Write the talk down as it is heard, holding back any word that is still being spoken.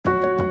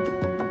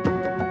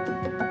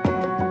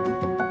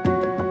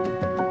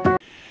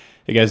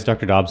Hey guys,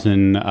 Dr.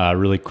 Dobson,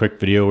 really quick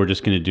video. We're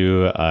just going to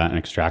do an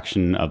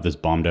extraction of this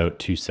bombed out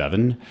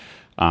 2-7.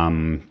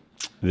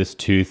 This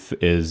tooth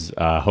is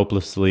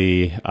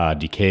hopelessly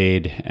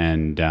decayed,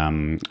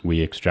 and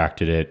we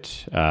extracted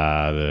it,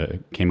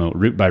 came out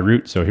root by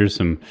root. So here's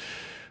some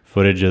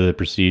footage of the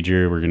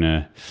procedure. We're going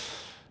to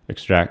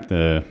extract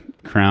the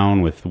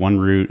crown with one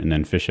root and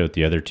then fish out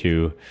the other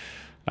two.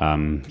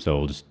 So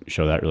we'll just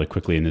show that really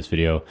quickly in this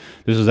video.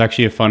 This was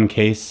actually a fun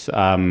case.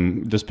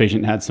 This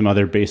patient had some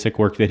other basic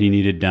work that he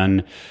needed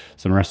done,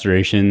 some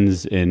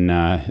restorations in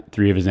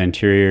 3 of his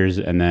anteriors,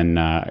 and then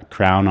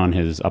crown on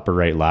his upper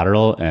right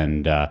lateral.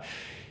 And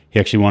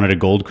he actually wanted a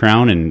gold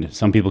crown, and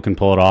some people can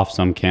pull it off,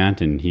 some can't,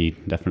 and he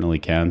definitely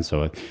can.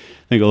 So I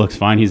think it looks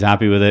fine. He's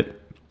happy with it.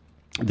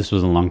 This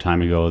was a long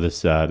time ago.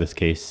 This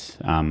case,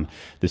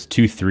 this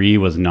 2-3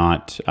 was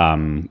not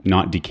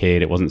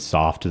decayed. It wasn't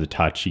soft to the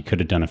touch. He could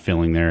have done a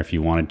filling there if he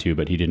wanted to,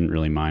 but he didn't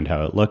really mind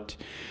how it looked.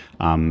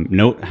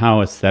 Note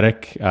how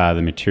aesthetic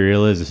the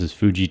material is. This is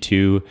Fuji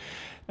 2,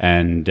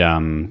 and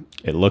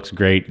it looks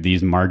great.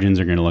 These margins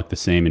are going to look the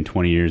same in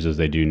 20 years as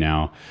they do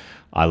now.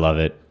 I love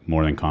it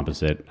more than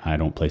composite. I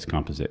don't place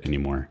composite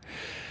anymore.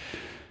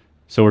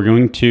 So we're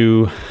going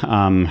to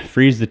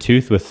freeze the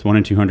tooth with 1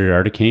 in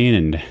 200 articaine,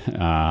 and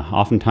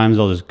oftentimes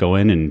I'll just go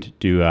in and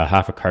do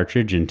half a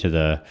cartridge into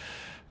the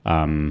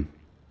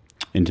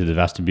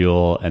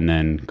vestibule, and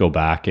then go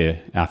back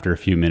after a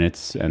few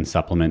minutes and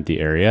supplement the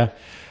area.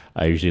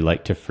 I usually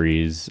like to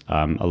freeze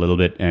a little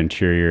bit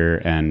anterior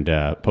and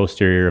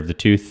posterior of the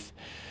tooth,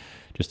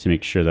 just to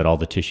make sure that all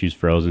the tissue's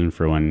frozen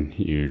for when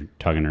you're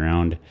tugging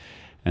around.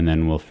 And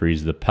then we'll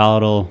freeze the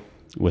palatal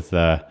with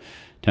a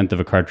 1/10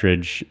 of a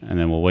cartridge, and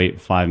then we'll wait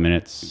 5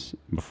 minutes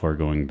before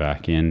going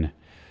back in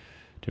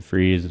to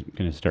freeze. I'm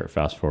going to start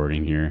fast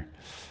forwarding here.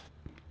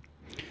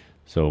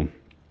 So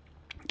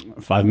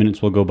 5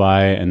 minutes will go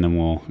by, and then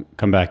we'll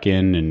come back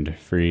in and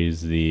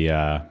freeze the,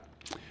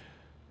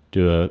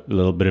 do a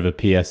little bit of a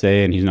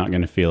PSA, and he's not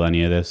going to feel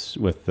any of this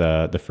with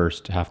the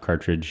first half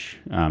cartridge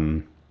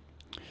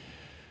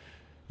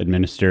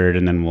administered,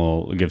 and then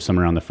we'll give some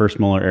around the first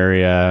molar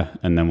area,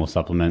 and then we'll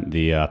supplement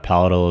the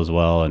palatal as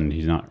well, and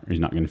he's not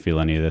going to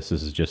feel any of this.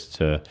 This is just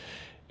to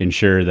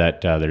ensure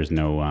that there's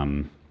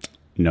no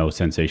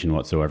sensation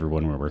whatsoever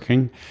when we're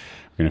working.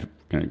 We're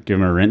gonna give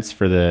him a rinse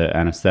for the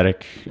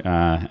anesthetic,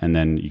 and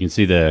then you can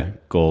see the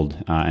gold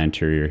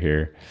anterior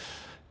here.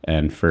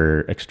 And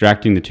for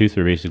extracting the tooth,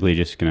 we're basically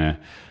just gonna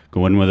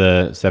go in with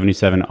a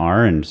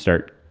 77R and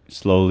start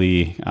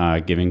slowly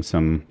giving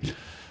some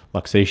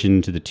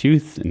luxation to the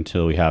tooth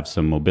until we have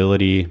some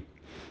mobility.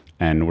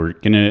 And we're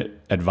going to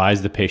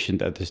advise the patient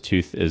that this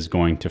tooth is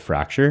going to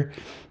fracture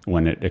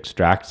when it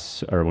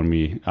extracts, or when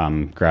we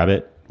grab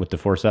it with the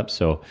forceps.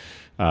 So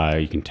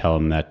you can tell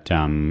him that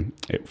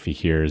if he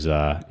hears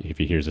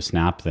a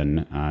snap,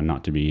 then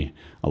not to be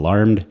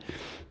alarmed.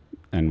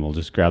 And we'll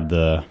just grab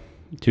the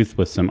tooth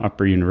with some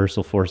upper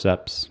universal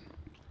forceps.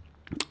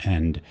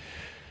 And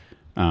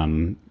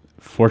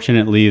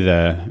fortunately,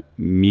 the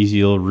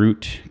mesial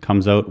root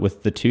comes out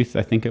with the tooth,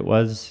 I think it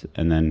was,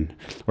 and then,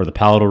 or the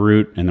palatal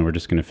root, and then we're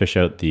just going to fish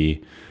out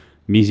the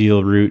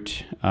mesial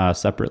root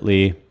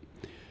separately,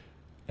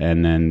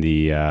 and then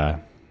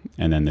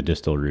the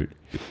distal root.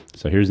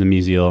 So here's the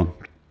mesial,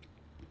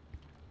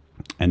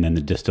 and then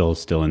the distal is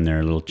still in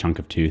there, a little chunk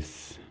of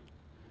tooth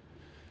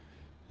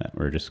that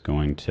we're just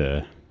going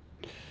to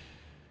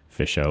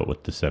fish out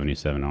with the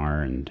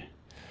 77R. And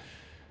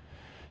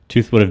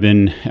tooth would have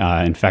been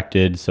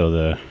infected, so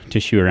the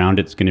tissue around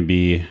it's going to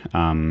be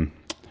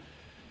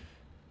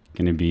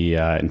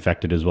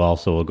infected as well.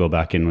 So we'll go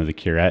back in with a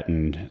curette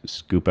and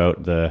scoop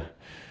out the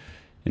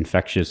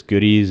infectious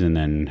goodies, and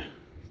then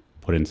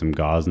put in some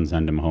gauze and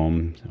send them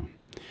home. So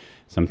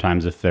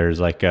sometimes if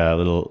there's like a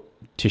little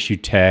tissue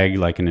tag,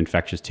 like an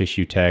infectious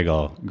tissue tag,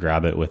 I'll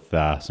grab it with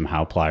some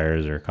Howe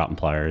pliers or cotton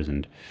pliers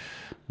and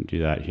do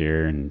that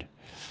here, and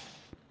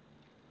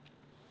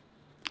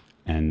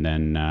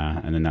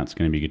then that's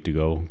going to be good to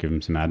go. Give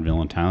him some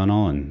Advil and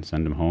Tylenol and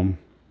send him home.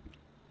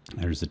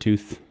 There's the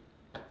tooth.